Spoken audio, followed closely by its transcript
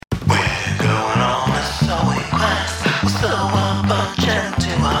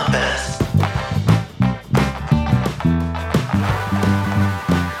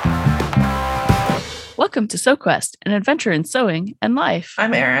to SewQuest, an adventure in sewing and life.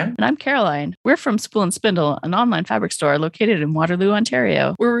 I'm Erin. And I'm Caroline. We're from Spool and Spindle, an online fabric store located in Waterloo,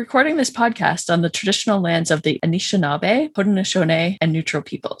 Ontario. We're recording this podcast on the traditional lands of the Anishinaabe, Haudenosaunee, and Neutral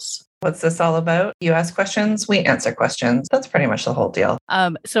peoples. What's this all about? You ask questions, we answer questions. That's pretty much the whole deal.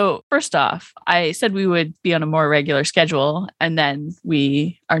 So first off, I said we would be on a more regular schedule, and then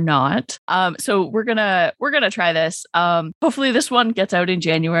we are not. So we're gonna try this. Hopefully this one gets out in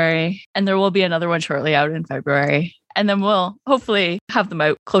January, and there will be another one shortly out in February. And then we'll hopefully have them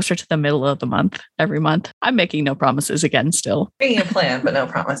out closer to the middle of the month, every month. I'm making no promises again still. Making a plan, but no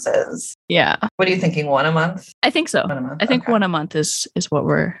promises. Yeah. What are you thinking? One a month? I think so. 1 a month. I think Okay. 1 a month is what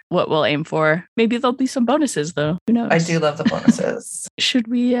we'll aim for. Maybe there'll be some bonuses though. Who knows? I do love the bonuses. Should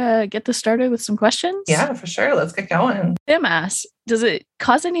we get this started with some questions? Yeah, for sure. Let's get going. Tim asks, does it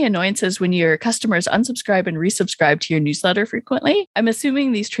cause any annoyances when your customers unsubscribe and resubscribe to your newsletter frequently? I'm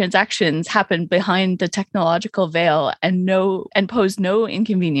assuming these transactions happen behind the technological veil and pose no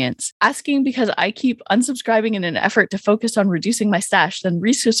inconvenience. Asking because I keep unsubscribing in an effort to focus on reducing my stash, then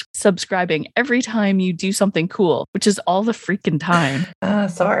resubscribing every time you do something cool, which is all the freaking time.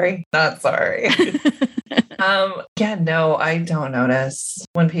 Sorry. Not sorry. No, I don't notice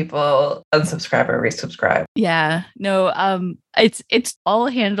when people unsubscribe or resubscribe. Yeah, no, it's all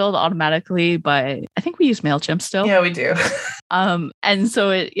handled automatically by, I think we use MailChimp still. Yeah, we do. And so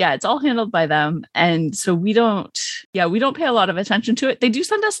it's all handled by them. And so we don't pay a lot of attention to it. They do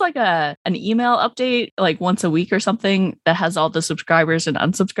send us like an email update like once a week or something that has all the subscribers and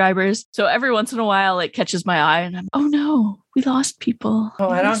unsubscribers. So every once in a while it catches my eye and I'm, oh no, we lost people. Oh,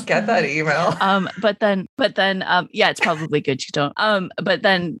 I don't get that email. But then, it's probably good you don't. But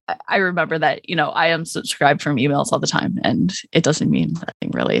then I remember that, I am subscribed from emails all the time, and it doesn't mean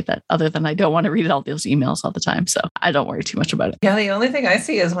nothing really, that other than I don't want to read all those emails all the time. So I don't worry too much about it. Yeah, the only thing I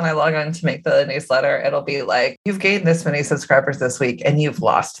see is when I log on to make the newsletter, it'll be like, you've gained this many subscribers this week and you've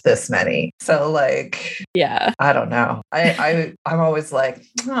lost this many. So like, yeah, I don't know. I'm always like,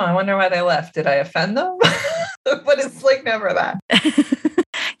 oh, I wonder why they left. Did I offend them? But it's like never that.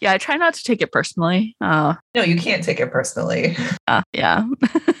 Yeah, I try not to take it personally. No, you can't take it personally. Yeah.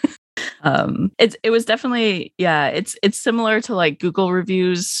 It was definitely, it's similar to like Google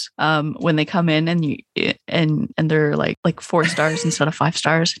reviews when they come in and they're like 4 stars instead of 5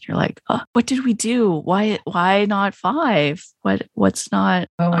 stars, and you're like, oh, what did we do? Why not 5? What's not?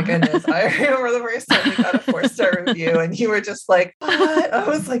 Oh my goodness. I remember the first time we got a 4-star review and you were just like, what? I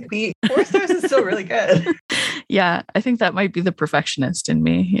was like, 4 stars is still really good. Yeah, I think that might be the perfectionist in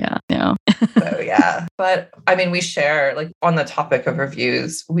me. Yeah. So yeah. But I mean, we share, like, on the topic of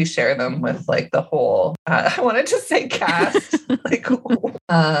reviews, we share them with like the whole, I wanted to say cast, like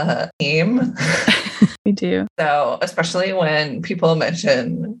team. We do. So especially when people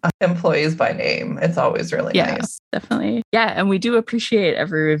mention employees by name, it's always really nice. Definitely. Yeah. And we do appreciate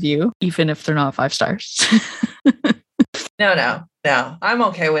every review, even if they're not 5 stars. No. I'm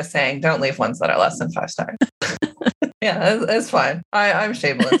okay with saying don't leave ones that are less than 5 stars. Yeah, it's fine. I'm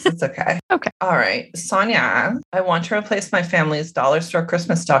shameless. It's okay. Okay. All right. Sonia, I want to replace my family's dollar store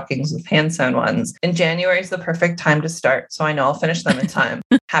Christmas stockings with hand-sewn ones. In January is the perfect time to start, so I know I'll finish them in time.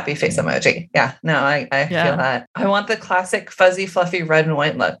 Happy face emoji. Yeah, no, I feel that. I want the classic fuzzy, fluffy red and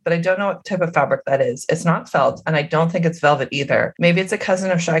white look, but I don't know what type of fabric that is. It's not felt, and I don't think it's velvet either. Maybe it's a cousin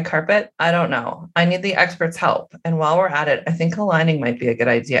of shy carpet? I don't know. I need the expert's help. And while we're at it, I think a lining might be a good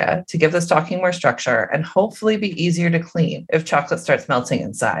idea to give the stocking more structure and hopefully be easier to clean if chocolate starts melting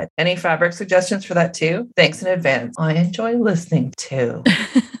inside. Any fabric suggestions for that too? Thanks in advance. I enjoy listening too.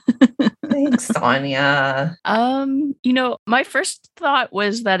 Thanks, Sonia. My first thought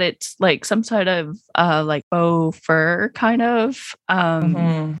was that it's like some sort of like faux fur kind of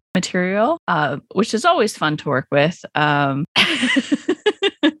material, which is always fun to work with. Yeah,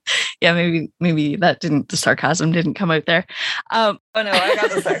 maybe the sarcasm didn't come out there. Oh no, I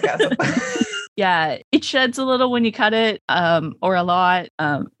got the sarcasm. Yeah, it sheds a little when you cut it, or a lot.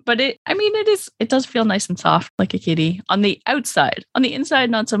 But it does feel nice and soft like a kitty on the outside. On the inside,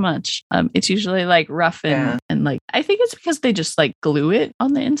 not so much. It's usually like rough and like, I think it's because they just like glue it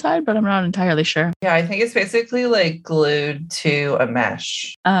on the inside, but I'm not entirely sure. Yeah, I think it's basically like glued to a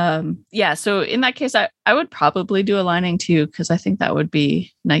mesh. Yeah, so in that case, I would probably do a lining too, because I think that would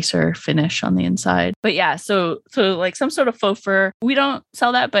be nicer finish on the inside. But yeah, so like some sort of faux fur. We don't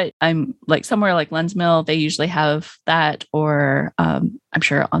sell that, but I'm like somewhere like Lens Mill, they usually have that, or I'm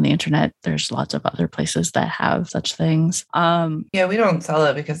sure on the internet there's lots of other places that have such things. Yeah, we don't sell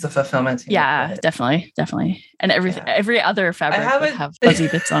it because the fulfillment. Yeah, definitely. And every other fabric would have fuzzy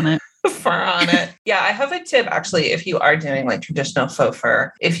bits on it. fur on it. Yeah, I have a tip actually. If you are doing like traditional faux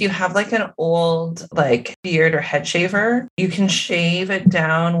fur, if you have like an old like beard or head shaver, you can shave it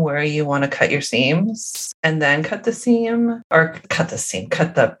down where you want to cut your seams and then cut the seam or cut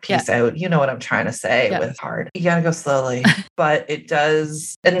the piece out. You know what I'm trying to say with hard. You got to go slowly, but it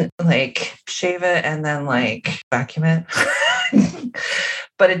does, and like shave it and then like vacuum it.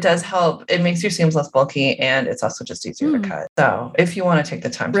 But it does help. It makes your seams less bulky and it's also just easier to cut. So if you want to take the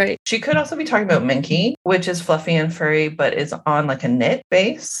time. Right. She could also be talking about Minky, which is fluffy and furry, but is on like a knit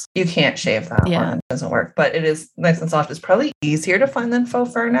base. You can't shave that one. It doesn't work, but it is nice and soft. It's probably easier to find than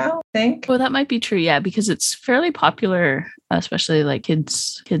faux fur now, I think. Well, that might be true. Yeah, because it's fairly popular, especially like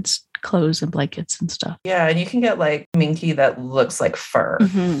kids clothes and blankets and stuff. Yeah, and you can get like Minky that looks like fur.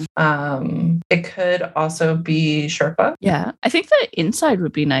 It could also be Sherpa. Yeah, I think the inside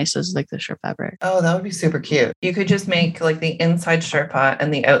would be nice as like the Sherpa fabric. Oh, that would be super cute. You could just make like the inside Sherpa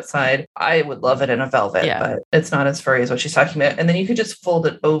and the outside. I would love it in a velvet, but it's not as furry as what she's talking about. And then you could just fold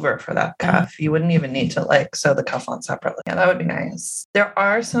it over for that cuff. You wouldn't even need to like sew the cuff on separately. Yeah, that would be nice. There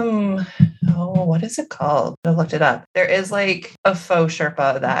are some, what is it called? I looked it up. There is like a faux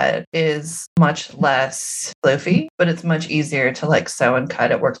Sherpa that is much less floofy, but it's much easier to like sew and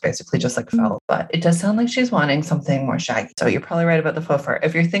cut. It works basically just like felt, but it does sound like she's wanting something more shaggy. So you're probably right about the faux fur.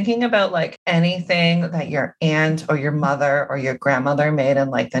 If you're thinking about like anything that your aunt or your mother or your grandmother made in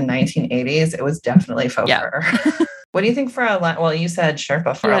like the 1980s, it was definitely faux fur. What do you think for a line? Well, you said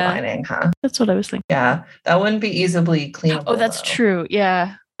Sherpa for a lining, huh? That's what I was thinking. Yeah, that wouldn't be easily cleanable. Oh, that's true.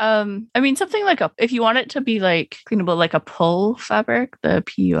 Yeah. I mean, something like if you want it to be like cleanable, like a pull fabric, the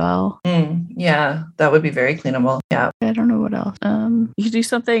PUL. Yeah, that would be very cleanable. Yeah. I don't know what else. You could do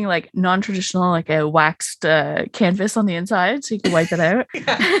something like non-traditional, like a waxed canvas on the inside, so you can wipe it out.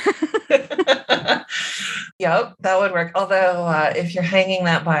 Yep, that would work. Although if you're hanging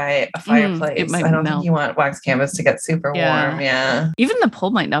that by a fireplace, I don't think you want wax canvas to get super warm. Yeah. Even the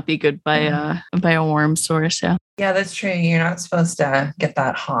pull might not be good by a warm source. Yeah. Yeah, that's true. You're not supposed to get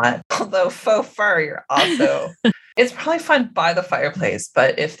that hot. Although faux fur, you're also... It's probably fun by the fireplace,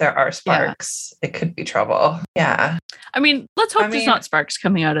 but if there are sparks, it could be trouble. Yeah. I mean, let's hope there's not sparks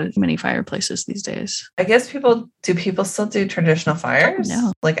coming out of many fireplaces these days. I guess people still do traditional fires?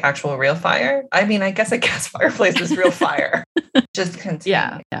 No. Like actual real fire? I mean, I guess fireplace is real fire. Just continue.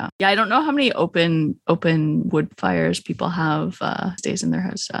 Yeah. I don't know how many open wood fires people have these days in their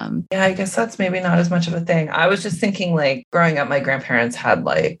house. Yeah, I guess that's maybe not as much of a thing. I was just thinking like growing up, my grandparents had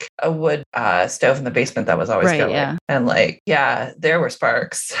like a wood stove in the basement that was always going. Yeah. And like, there were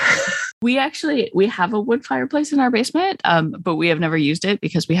sparks. We have a wood fireplace in our basement, but we have never used it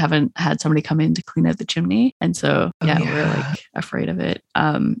because we haven't had somebody come in to clean out the chimney. And so, we're like afraid of it.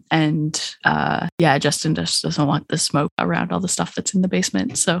 Justin just doesn't want the smoke around all the stuff that's in the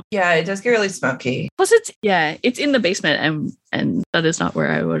basement. So yeah, it does get really smoky. Plus it's in the basement and that is not where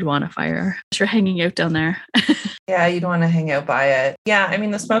I would want a fire. You're hanging out down there. Yeah, you'd want to hang out by it. Yeah, I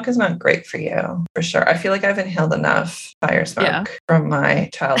mean, the smoke is not great for you, for sure. I feel like I've inhaled enough fire smoke from my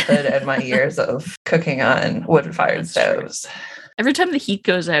childhood and my years of cooking on wood-fired stoves. True. Every time the heat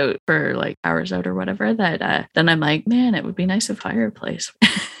goes out for like hours out or whatever, that then I'm like, man, it would be nice a fireplace.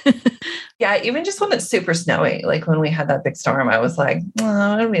 Yeah, even just when it's super snowy, like when we had that big storm, I was like,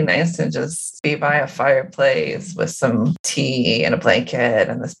 oh, it would be nice to just be by a fireplace with some tea and a blanket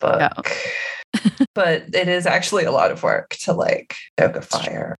and this book. Yeah. But it is actually a lot of work to like stoke a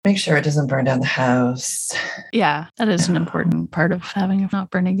fire. Make sure it doesn't burn down the house. Yeah, that is an important part of not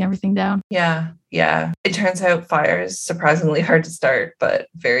burning everything down. Yeah. It turns out fire is surprisingly hard to start, but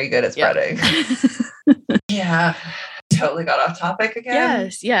very good at spreading. Yeah. Totally got off topic again.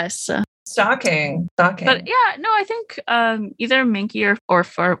 Yes. Stocking. But I think either minky or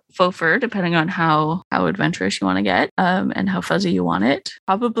faux fur, depending on how adventurous you want to get and how fuzzy you want it,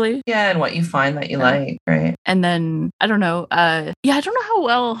 probably. Yeah, and what you find that you like, right? And then, I don't know. I don't know how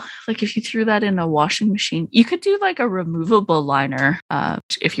well, like if you threw that in a washing machine, you could do like a removable liner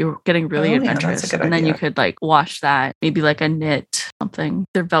if you're getting really adventurous. That's a good idea. Then you could like wash that, maybe like a knit something,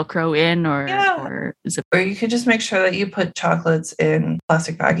 either Velcro in or zip. Or you could just make sure that you put chocolates in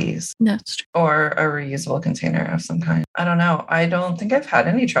plastic baggies. That's true. Or a reusable container of some kind. I don't know. I don't think I've had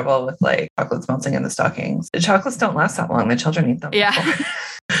any trouble with like chocolates melting in the stockings. The chocolates don't last that long. The children eat them. Yeah.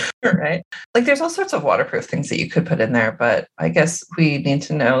 Right. Like there's all sorts of waterproof things that you could put in there, but I guess we need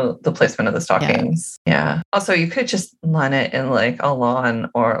to know the placement of the stockings. Yeah. Also, you could just line it in like a lawn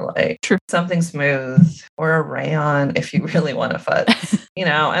or like something smooth or a rayon if you really want to futz,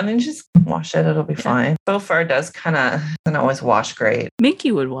 and then just wash it. It'll be fine. Faux fur doesn't always wash great.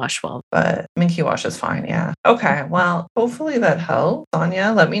 Minky would wash well. But Minky wash is fine. Yeah. Okay. Well, hopefully that helped.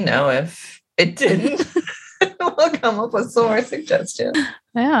 Sonia, let me know if it didn't. We'll come up with some more suggestions.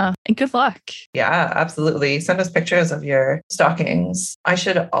 Yeah. And good luck. Yeah, absolutely. Send us pictures of your stockings. I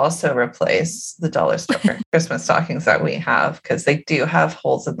should also replace the dollar store Christmas stockings that we have because they do have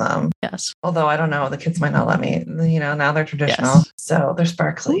holes in them. Yes. Although I don't know, the kids might not let me. Now they're traditional. Yes. So they're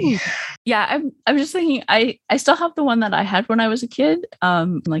sparkly. Ooh. Yeah, I'm just thinking I still have the one that I had when I was a kid,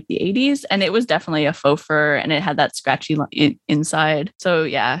 like the 80s, and it was definitely a faux fur and it had that scratchy inside. So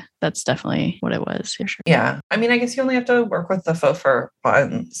yeah, that's definitely what it was. For sure. Yeah. I mean, I guess you only have to work with the faux fur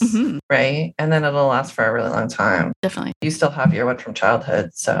ones, right? And then it'll last for a really long time. Definitely. You still have your one from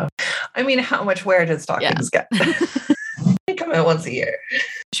childhood. So, I mean, how much wear did stockings get? They come out once a year.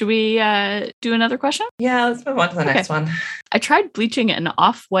 Should we do another question? Yeah, let's move on to the next one. I tried bleaching an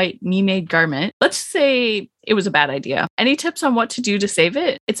off-white me-made garment. Let's say it was a bad idea. Any tips on what to do to save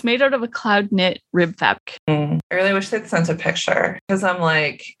it? It's made out of a cloud knit rib fabric. I really wish they'd sent a picture because I'm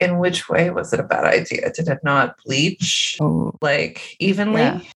like, in which way was it a bad idea? Did it not bleach like evenly?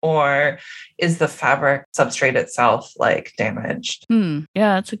 Yeah. Or is the fabric substrate itself like damaged? Yeah,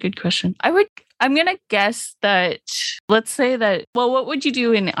 that's a good question. I'm going to guess that, let's say that, well, what would you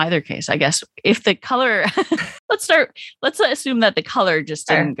do in either case? I guess if the color, let's assume that the color just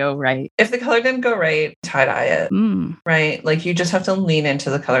didn't go right. If the color didn't go right, tie-dye it, right? Like you just have to lean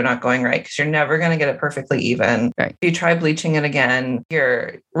into the color not going right because you're never going to get it perfectly even. Right. If you try bleaching it again,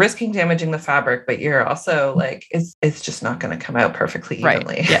 you're risking damaging the fabric, but you're also like, it's just not going to come out perfectly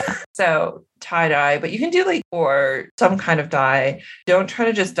evenly. Right. Yeah. So tie-dye, but you can do like or some kind of dye. Don't try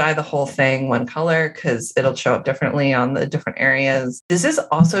to just dye the whole thing one color because it'll show up differently on the different areas. This is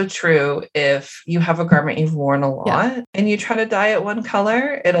also true if you have a garment you've worn a lot and you try to dye it one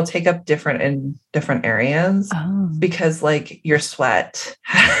color, it'll take up different in different areas because like your sweat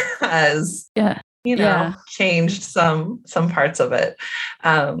has changed some parts of it.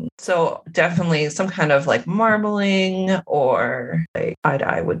 So definitely some kind of like marbling or like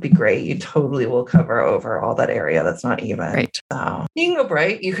tie-dye would be great. You totally will cover over all that area that's not even. Right. So you can go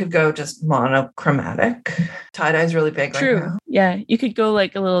bright. You could go just monochromatic. Tie-dye is really big. True. Right now. Yeah. You could go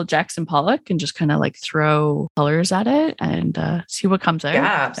like a little Jackson Pollock and just kind of like throw colors at it and see what comes out. Yeah,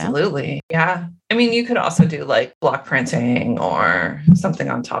 absolutely. Yeah. I mean, you could also do like block printing or something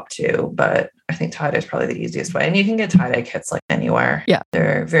on top too, but I think tie-dye is probably the easiest way. And you can get tie-dye kits like anywhere. Yeah.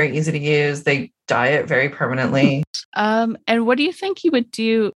 They're very easy to use. They dye it very permanently. And what do you think you would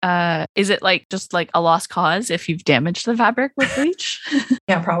do? Is it like just like a lost cause if you've damaged the fabric with bleach?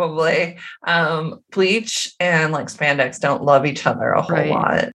 Yeah, probably. Bleach and like spandex don't love each other a whole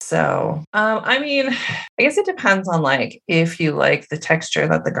lot. So, I mean, I guess it depends on like if you like the texture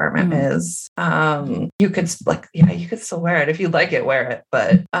that the garment is. You could you could still wear it. If you like it, wear it.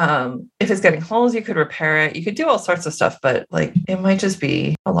 But if it's getting holes, you could repair it. You could do all sorts of stuff, but like it might just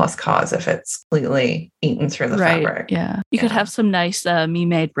be a lost cause if it's completely eaten through the fabric. Yeah. You could have some nice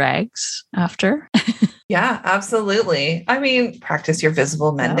me-made rags after. Yeah, absolutely. I mean, practice your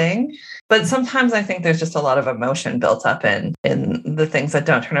visible mending. But sometimes I think there's just a lot of emotion built up in the things that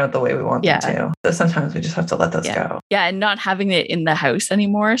don't turn out the way we want them to. So sometimes we just have to let those go. Yeah, and not having it in the house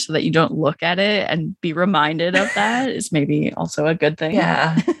anymore so that you don't look at it and be reminded of that is maybe also a good thing.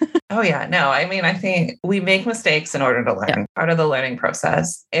 Yeah. Oh, yeah. No, I mean, I think we make mistakes in order to learn. Yeah. Part of the learning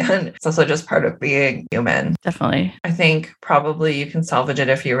process. And it's also just part of being human. Definitely. I think probably you can salvage it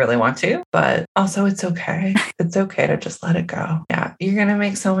if you really want to, but also it's okay. It's okay to just let it go. Yeah. You're going to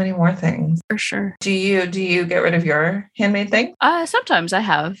make so many more things. For sure. Do you get rid of your handmade thing? Sometimes I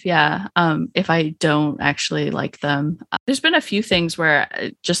have. Yeah. If I don't actually like them. There's been a few things where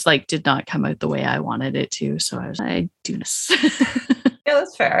it just like did not come out the way I wanted it to. So I do this. Yeah,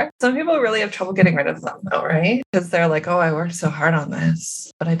 that's fair. Some people really have trouble getting rid of them though, right? Because they're like, oh, I worked so hard on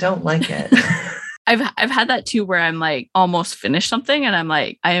this, but I don't like it. I've had that too where I'm like almost finished something and I'm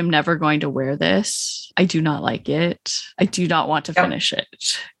like, I am never going to wear this. I do not like it. I do not want to finish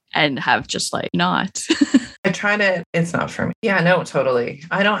it and have just like not. It's not for me. Yeah, no, totally.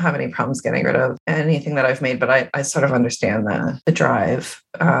 I don't have any problems getting rid of anything that I've made, but I sort of understand the drive.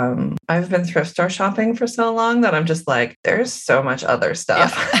 I've been thrift store shopping for so long that I'm just like, there's so much other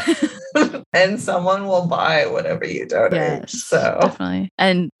stuff. Yeah. And someone will buy whatever you donate. Yes, so definitely.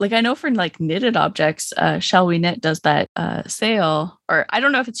 And like I know for like knitted objects, Shall We Knit does that sale or I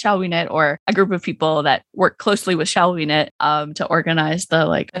don't know if it's Shall We Knit or a group of people that work closely with Shall We Knit to organize the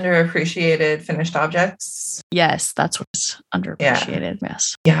like underappreciated finished objects. Yes, that's what's underappreciated.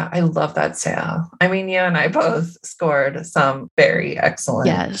 Yes. Yeah, I love that sale. I mean, you and I both scored some very excellent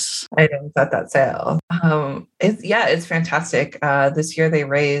items at that sale. It's fantastic. This year they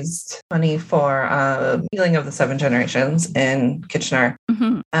raised money for Healing of the Seven Generations in Kitchener.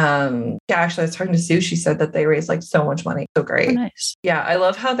 Mm-hmm. Actually, I was talking to Sue. She said that they raised like so much money. So great. Oh, nice. Yeah, I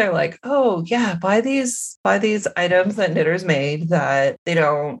love how they're like, oh yeah, buy these items that knitters made that they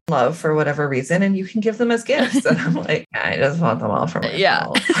don't love for whatever reason, and you can give them as gifts. And I'm like, I just want them all for myself. Yeah.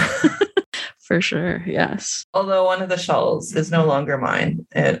 For sure. Yes. Although one of the shawls is no longer mine.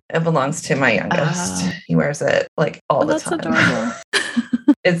 It belongs to my youngest. He wears it like all the time. That's adorable.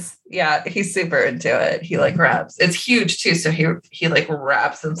 He's super into it. He like wraps. It's huge too. So he like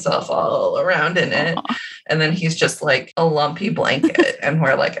wraps himself all around in it. Aww. And then he's just like a lumpy blanket and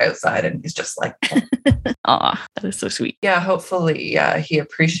we're like outside and he's just like, aw, that is so sweet. Yeah. Hopefully, he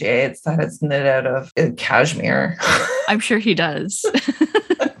appreciates that it's knit out of cashmere. I'm sure he does.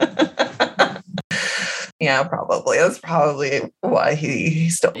 Yeah, probably. That's probably why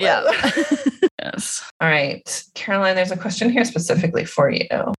he stole it. Yes. All right. Caroline, there's a question here specifically for you.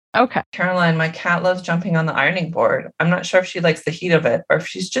 Okay. Caroline, my cat loves jumping on the ironing board. I'm not sure if she likes the heat of it or if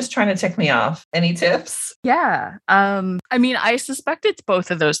she's just trying to tick me off. Any tips? Yeah. I mean, I suspect it's both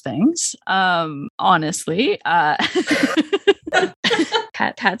of those things. Honestly.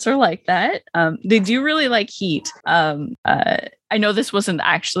 Cats are like that. They do really like heat. I know this wasn't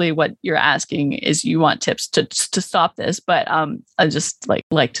actually what you're asking, is you want tips to stop this, but I just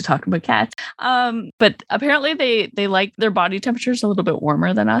like to talk about cats. But apparently they like their body temperatures a little bit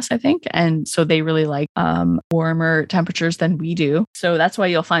warmer than us, I think. And so they really like warmer temperatures than we do. So that's why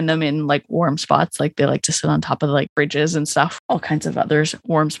you'll find them in like warm spots. Like they like to sit on top of like fridges and stuff, all kinds of other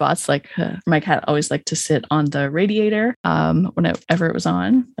warm spots. Like my cat always liked to sit on the radiator whenever it was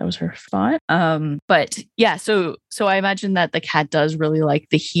on. That was her spot. But yeah, so I imagine that the cat does really like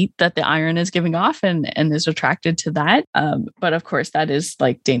the heat that the iron is giving off and is attracted to that. But of course that is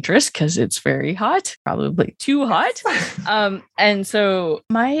like dangerous because it's very hot, probably too hot. And so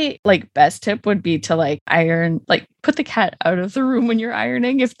my like best tip would be to like iron, like put the cat out of the room when you're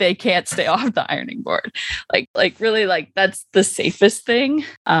ironing if they can't stay off the ironing board. Like really like that's the safest thing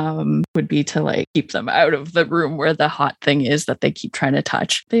would be to like keep them out of the room where the hot thing is that they keep trying to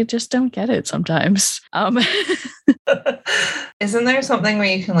touch. They just don't get it sometimes. Isn't there something where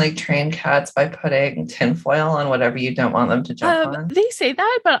you can like train cats by putting tinfoil on whatever you don't want them to jump on? They say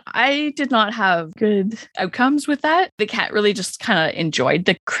that, but I did not have good outcomes with that. The cat really just kind of enjoyed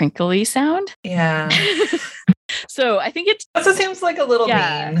the crinkly sound. Yeah. So I think it also seems like a little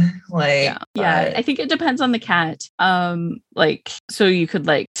mean. Like I think it depends on the cat. Like so you could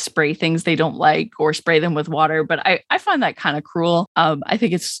like spray things they don't like or spray them with water, but I find that kind of cruel. I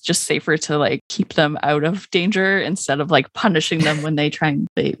think it's just safer to like keep them out of danger instead of like punishing them when they try and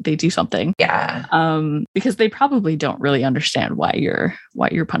they do something. Yeah. Because they probably don't really understand why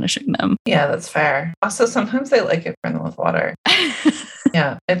you're punishing them. Yeah, that's fair. Also, sometimes they like it for them with water.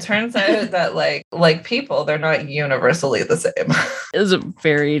 Yeah, it turns out that like people, they're not universally the same. Is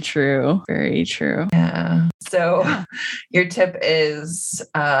very true. Very true. Yeah. So your tip is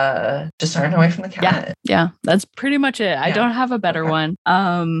just turn away from the cat. Yeah, that's pretty much it. Yeah. I don't have a better one.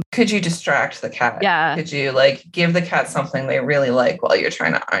 Could you distract the cat? Yeah. Could you like give the cat something they really like while you're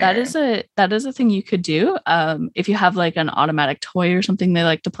trying to iron? That is a thing you could do. If you have like an automatic toy or something they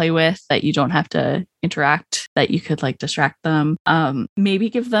like to play with that you don't have to interact, that you could like distract them. Maybe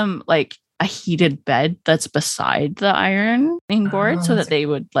give them like a heated bed that's beside the ironing board so that they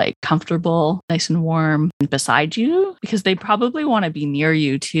would like comfortable, nice and warm beside you, because they probably want to be near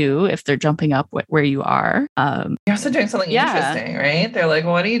you too if they're jumping up where you are. You're also doing something interesting, right? They're like,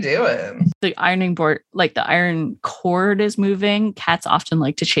 what are you doing? The ironing board, like the iron cord is moving. Cats often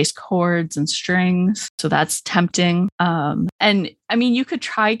like to chase cords and strings. So that's tempting. And I mean, you could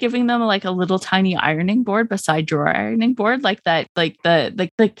try giving them like a little tiny ironing board beside your ironing board, like that, like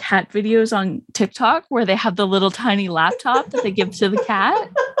the cat videos on TikTok where they have the little tiny laptop that they give to the cat.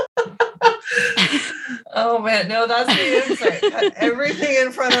 Oh man, no, that's the answer. Cut everything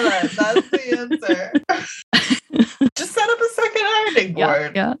in front of that. That's the answer. Just set up a second ironing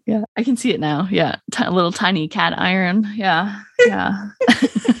board. Yeah. I can see it now. Yeah, a little tiny cat iron. Yeah.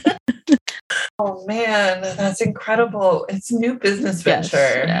 Oh man, that's incredible. It's a new business venture.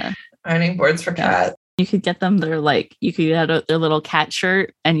 Yes, yeah. Ironing boards for cats. You could get them you could get their little cat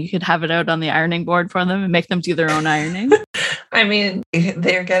shirt and you could have it out on the ironing board for them and make them do their own ironing. I mean,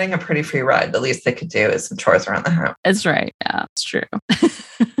 they're getting a pretty free ride. The least they could do is some chores around the house. That's right. Yeah, it's true.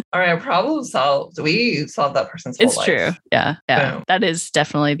 All right, problem solved. We solved that person's whole It's life. true. Yeah. Yeah. Boom. That is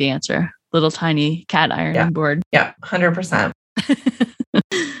definitely the answer. Little tiny cat ironing board. Yeah, 100%.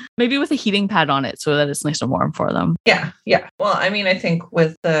 Maybe with a heating pad on it so that it's nice and warm for them. Yeah. Well, I mean, I think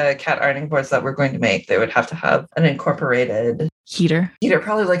with the cat ironing boards that we're going to make, they would have to have an incorporated Heater.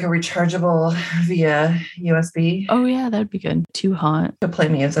 probably like a rechargeable via USB. Oh yeah, that'd be good. Too hot. To play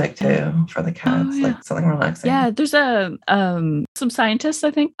music too for the cats, like something relaxing. Yeah, there's some scientists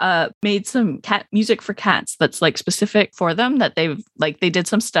I think made some cat music for cats that's like specific for them, that they did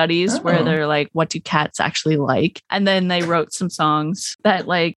some studies where they're like, what do cats actually like? And then they wrote some songs that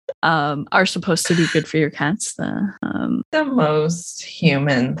like are supposed to be good for your cats. The most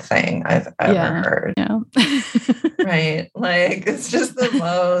human thing I've ever heard. Yeah. Right? Like, it's just the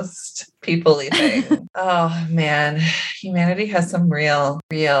most people-y thing. Oh man, humanity has some real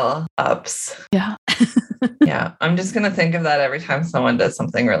ups. Yeah. Yeah, I'm just gonna think of that every time someone does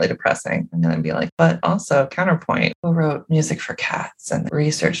something really depressing. I'm gonna be like, but also counterpoint, who wrote music for cats and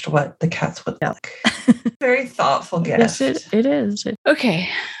researched what the cats would like. Very thoughtful gift. Yes, it is. Okay.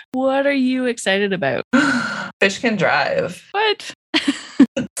 What are you excited about? Fish can drive. What?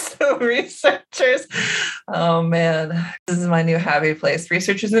 So researchers, oh man, this is my new happy place.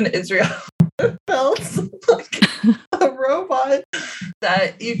 Researchers in Israel built like a robot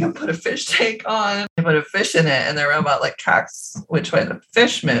that you can put a fish tank on, you put a fish in it, and the robot like tracks which way the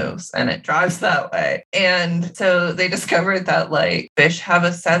fish moves and it drives that way. And so they discovered that like fish have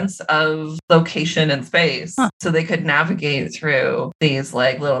a sense of location and space. So they could navigate through these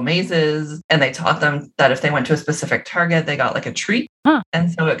like little mazes, and they taught them that if they went to a specific target, they got like a treat.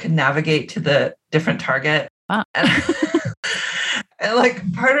 And so it could navigate to the different target. Wow. And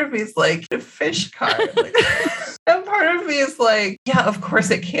like part of me is like, a fish car. Like, and part of me is like, yeah, of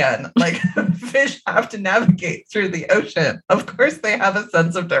course it can. Like fish have to navigate through the ocean. Of course they have a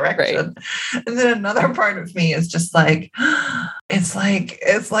sense of direction. Right. And then another part of me is just like, it's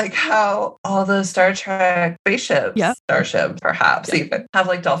like how all the Star Trek spaceships, starships perhaps even have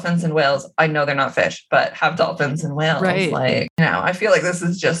like dolphins and whales. I know they're not fish, but have dolphins and whales. Right. Like, you know, I feel like this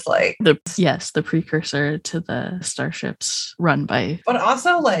is just like the precursor to the starships run by. But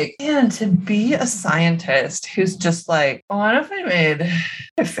also like, man, to be a scientist who's just like, what if I made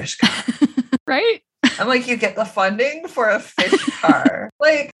a fish car? Right? And like you get the funding for a fish car.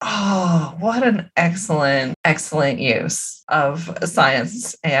 Like, oh, what an excellent use of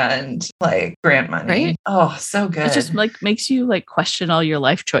science and like grant money. Right? Oh, so good. It just like makes you like question all your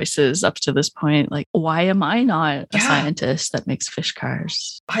life choices up to this point. Like, why am I not a scientist that makes fish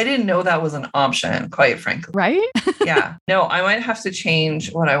cars? I didn't know that was an option, quite frankly. Right? Yeah. No, I might have to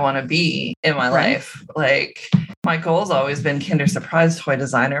change what I want to be in my life. Like, my goal's always been Kinder Surprise toy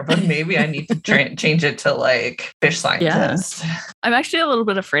designer, but maybe I need to change it to like fish scientist. Yeah. I'm actually a little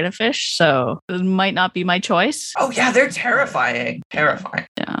bit afraid of fish, so it might not be my choice. Oh yeah, they're terrifying. Terrifying.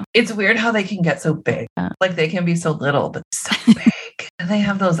 Yeah. It's weird how they can get so big. Yeah. Like they can be so little, but so big. And they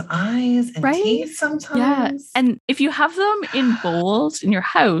have those eyes and teeth sometimes. Yeah. And if you have them in bowls in your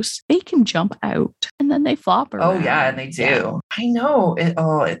house, they can jump out and then they flop around. Oh yeah, and they do. Yeah. I know.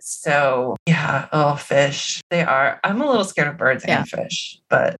 It's so, yeah. Oh, fish. They are. I'm a little scared of birds and fish,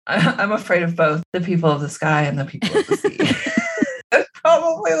 but I'm afraid of both the people of the sky and the people of the sea.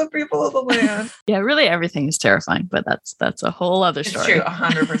 Probably the people of the land. Yeah, really everything is terrifying, but that's a whole other story. It's true,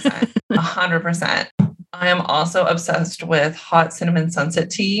 100%. 100%. I am also obsessed with Hot Cinnamon Sunset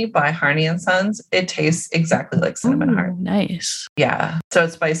Tea by Harney and Sons. It tastes exactly like cinnamon heart. Nice. Yeah. So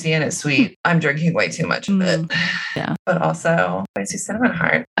it's spicy and it's sweet. I'm drinking way too much of it. Yeah. But also spicy cinnamon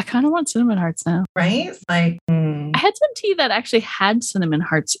heart. I kind of want cinnamon hearts now. Right? Like, I had some tea that actually had cinnamon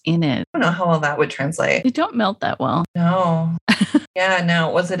hearts in it. I don't know how well that would translate. They don't melt that well. No. Yeah, no.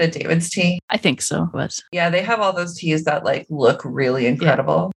 Was it a David's tea? I think so. But yeah, they have all those teas that like look really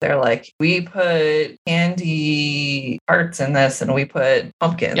incredible. Yeah. They're like, we put candy hearts in this and we put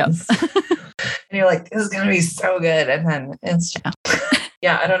pumpkins. Yep. And you're like, this is going to be so good. And then it's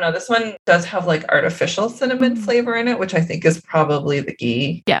yeah, I don't know. This one does have like artificial cinnamon flavor in it, which I think is probably the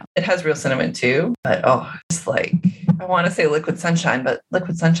key. Yeah. It has real cinnamon too, but it's like, I want to say liquid sunshine, but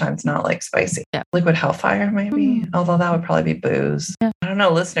liquid sunshine's not like spicy. Yeah. Liquid hellfire maybe, although that would probably be booze. Yeah. I don't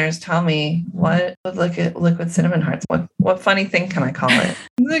know. Listeners, tell me what would liquid cinnamon hearts. What funny thing can I call it?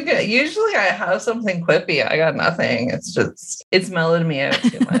 Usually I have something quippy. I got nothing. It's mellowed me out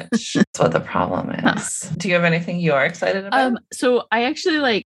too much. That's what the problem is. Do you have anything you are excited about? So I actually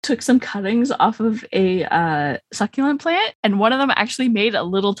took some cuttings off of a succulent plant, and one of them actually made a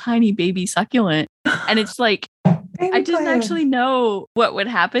little tiny baby succulent, and it's like I didn't actually know what would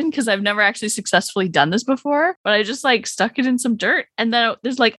happen because I've never actually successfully done this before, but I just like stuck it in some dirt and then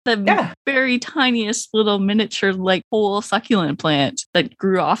there's like the very tiniest little miniature like whole succulent plant that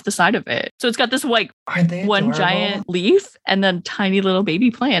grew off the side of it. So it's got this like one giant leaf and then tiny little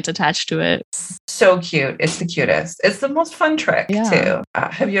baby plant attached to it. So cute. It's the cutest. It's the most fun trick too.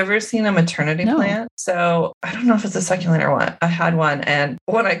 Have you ever seen a maternity plant? So I don't know if it's a succulent or what. I had one, and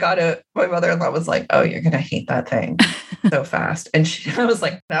when I got it, my mother-in-law was like, "Oh, you're gonna hate that thing so fast." And I was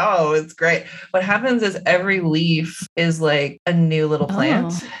like, "No, it's great." What happens is every leaf is like a new little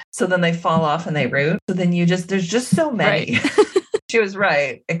plant. So then they fall off and they root. So then there's just so many. Right. She was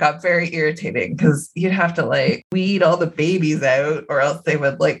right. It got very irritating because you'd have to like weed all the babies out or else they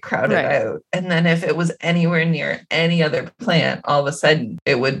would like crowd it out. And then if it was anywhere near any other plant, all of a sudden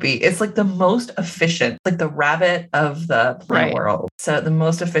it's like the most efficient, like the rabbit of the plant world. So the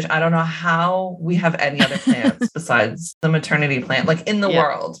most efficient, I don't know how we have any other plants besides the maternity plant, like in the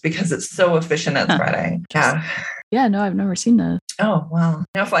world, because it's so efficient at spreading. Yeah. Yeah, no, I've never seen that. Oh, well.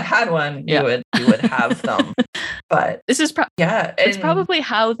 If I had one, you would have them. But this is it's probably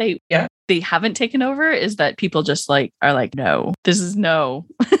how they haven't taken over is that people just like are like, no, this is no.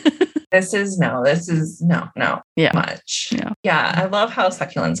 This is no much. Yeah. I love how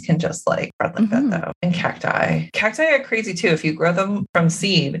succulents can just like spread like that though. And cacti are crazy too. If you grow them from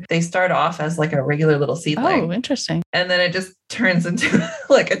seed, they start off as like a regular little seedling. Oh, interesting. And then it just turns into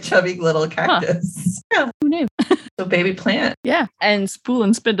like a chubby little cactus. Huh. Yeah. Who knew? So baby plant. Yeah. And Spool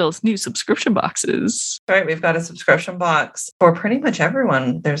and Spindle's new subscription boxes. All right. We've got a subscription box for pretty much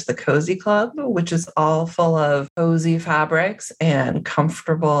everyone. There's the Cozy Club, which is all full of cozy fabrics and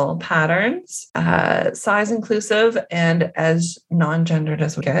comfortable patterns, size inclusive and as non-gendered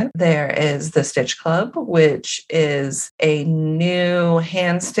as we get. There is the Stitch Club, which is a new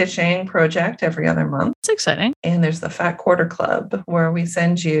hand stitching project every other month. It's exciting. And there's the Fat Quarter Club, where we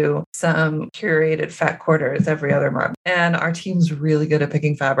send you some curated fat quarters every other month. And our team's really good at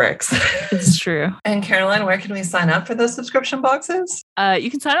picking fabrics. It's true. And Caroline, where can we sign up for those subscription boxes? You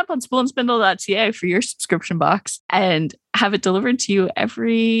can sign up on spoolandspindle.ca for your subscription box and have it delivered to you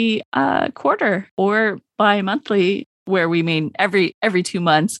every quarter or bi-monthly, where we mean every 2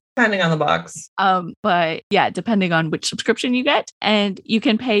 months. Depending on the box. But yeah, depending on which subscription you get. And you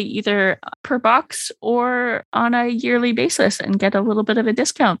can pay either per box or on a yearly basis and get a little bit of a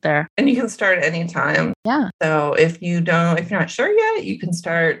discount there. And you can start anytime. Yeah. So if you're not sure yet, you can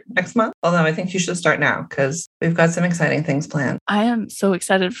start next month. Although I think you should start now because we've got some exciting things planned. I am so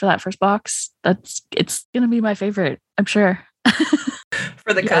excited for that first box. It's going to be my favorite, I'm sure.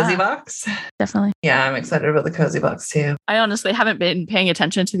 For the Cozy box? Definitely. Yeah, I'm excited about the Cozy box too. I honestly haven't been paying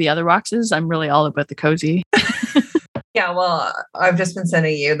attention to the other boxes. I'm really all about the Cozy. Yeah, well, I've just been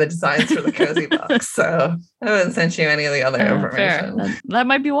sending you the designs for the Cozy box, so I haven't sent you any of the other information. That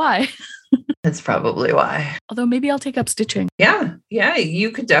might be why. That's probably why. Although maybe I'll take up stitching. Yeah,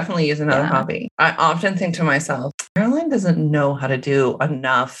 you could definitely use another hobby. I often think to myself, Caroline doesn't know how to do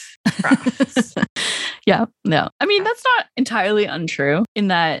enough crafts. Yeah, no. I mean, that's not entirely untrue in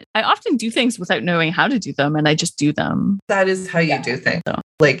that I often do things without knowing how to do them and I just do them. That is how you do things. So.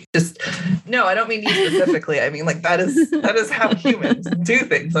 Like no, I don't mean you specifically. I mean, like that is how humans do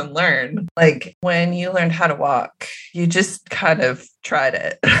things and learn. Like when you learned how to walk, you just kind of tried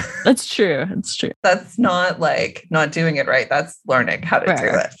it. That's true. It's true. That's not like not doing it right. That's learning how to do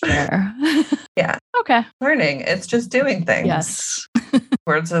it. Fair. Yeah. Okay. Learning. It's just doing things. Yes.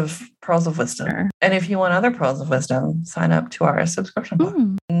 Pearls of wisdom. Sure. And if you want other pearls of wisdom, sign up to our subscription box.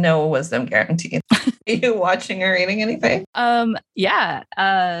 No wisdom guaranteed. Are you watching or reading anything? Yeah.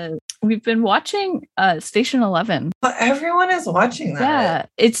 We've been watching Station 11. But everyone is watching that.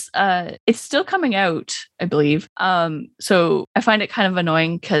 Yeah, it's still coming out, I believe. So I find it kind of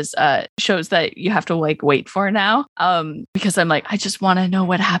annoying because shows that you have to like wait for now. Because I'm like, I just want to know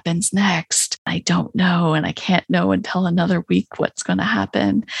what happens next. I don't know, and I can't know until another week what's going to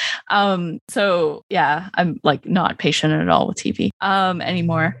happen. So yeah, I'm like not patient at all with TV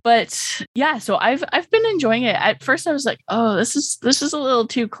anymore. But yeah, so I've been enjoying it. At first, I was like, oh, this is a little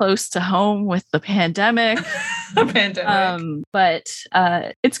too close to home with the pandemic. But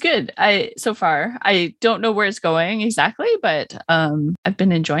it's good. So far, I don't know where it's going exactly, but I've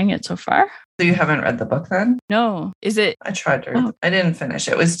been enjoying it so far. So you haven't read the book then? No. Is it? I tried to read it. I didn't finish.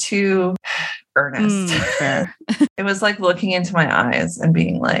 It was too earnest. Fair. It was like looking into my eyes and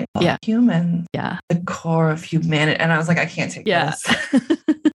being like, human. Yeah. The core of humanity. And I was like, I can't take this.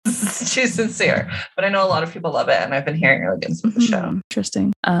 This is she's sincere. But I know a lot of people love it, and I've been hearing really good about the show.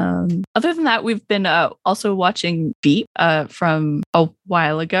 Interesting. Other than that, we've been also watching Veep from a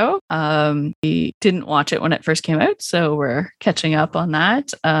while ago. We didn't watch it when it first came out, so we're catching up on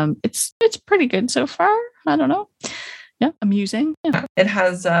that. It's pretty good so far. I don't know. Yeah, amusing. Yeah. It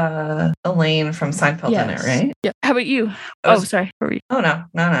has Elaine from Seinfeld in it, right? Yeah. How about you? Sorry. Oh,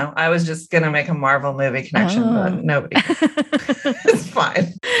 no. I was just going to make a Marvel movie connection, but nobody. It's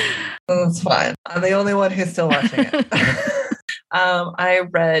fine. It's fine. I'm the only one who's still watching it. I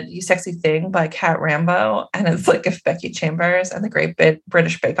read You Sexy Thing by Kat Rambo, and it's like if Becky Chambers and the Great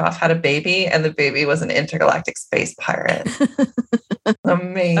British Bake Off had a baby, and the baby was an intergalactic space pirate.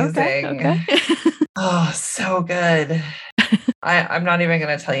 Amazing. Okay. Oh, so good. I'm not even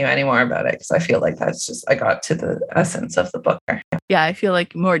going to tell you any more about it because I feel like I got to the essence of the book there. Yeah, I feel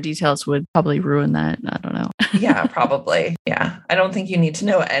like more details would probably ruin that. I don't know. Yeah, probably. Yeah. I don't think you need to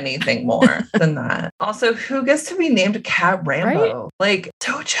know anything more than that. Also, who gets to be named Kat Rambo? Right? Like,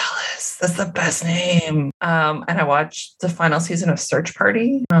 so jealous. That's the best name. And I watched the final season of Search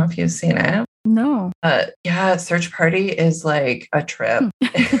Party. I don't know if you've seen it. No. Yeah, Search Party is like a trip.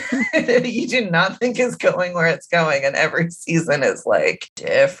 You do not think it's going where it's going, and every season is like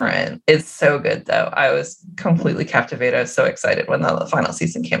different. It's so good though. I was completely captivated. I was so excited when the final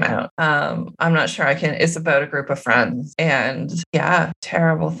season came out. I'm not sure it's about a group of friends, and yeah,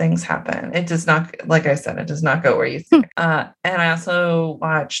 terrible things happen. It does not, like I said, it does not go where you think. And I also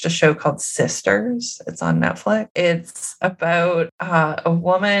watched a show called Sisters. It's on Netflix. It's about a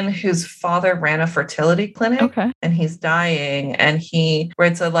woman whose father ran a fertility clinic, and he's dying, and he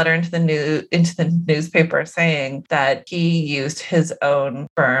writes a letter into the newspaper saying that he used his own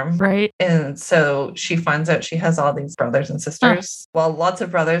sperm. Right. And so she finds out she has all these brothers and sisters. Well, lots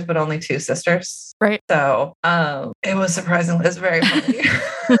of brothers, but only 2 sisters. Right. So it was very funny.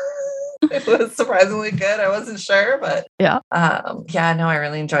 It was surprisingly good. I wasn't sure, but I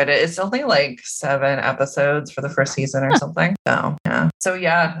really enjoyed it. It's only like 7 episodes for the first season or something. So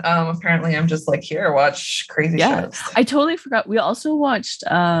apparently I'm just like, here, watch crazy shows. I totally forgot. We also watched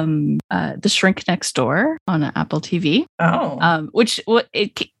The Shrink Next Door on Apple TV.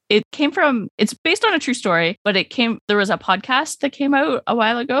 It came from, it's based on a true story, but there was a podcast that came out a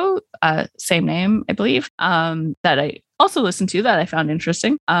while ago, same name, I believe, that I also listened to that I found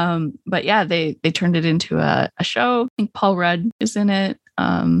interesting. But yeah, they turned it into a show. I think Paul Rudd is in it.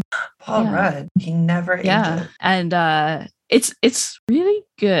 Paul Rudd, he never ages. And it's really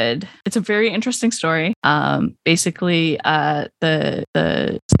good. It's a very interesting story. Basically,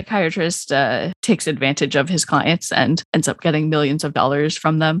 the psychiatrist takes advantage of his clients and ends up getting millions of dollars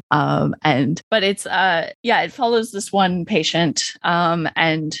from them. But it's it follows this one patient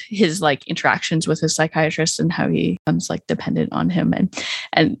and his like interactions with his psychiatrist and how he becomes like dependent on him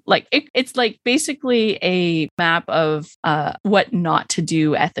and like it's like basically a map of what not to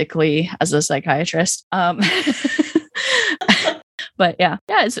do ethically as a psychiatrist. But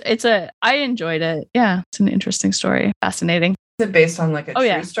I enjoyed it. Yeah, it's an interesting story. Fascinating. Is it based on like a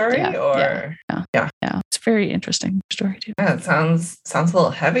true story or? Yeah. It's a very interesting story too. Yeah, it sounds a little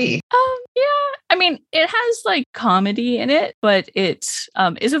heavy. I mean, it has like comedy in it, but it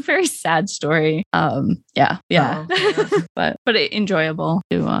is a very sad story. But it enjoyable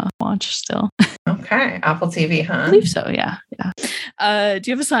to watch still. Okay, Apple TV, huh? I believe so. Yeah. Do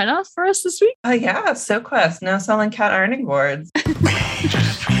you have a sign off for us this week? SoQuest now selling cat ironing boards.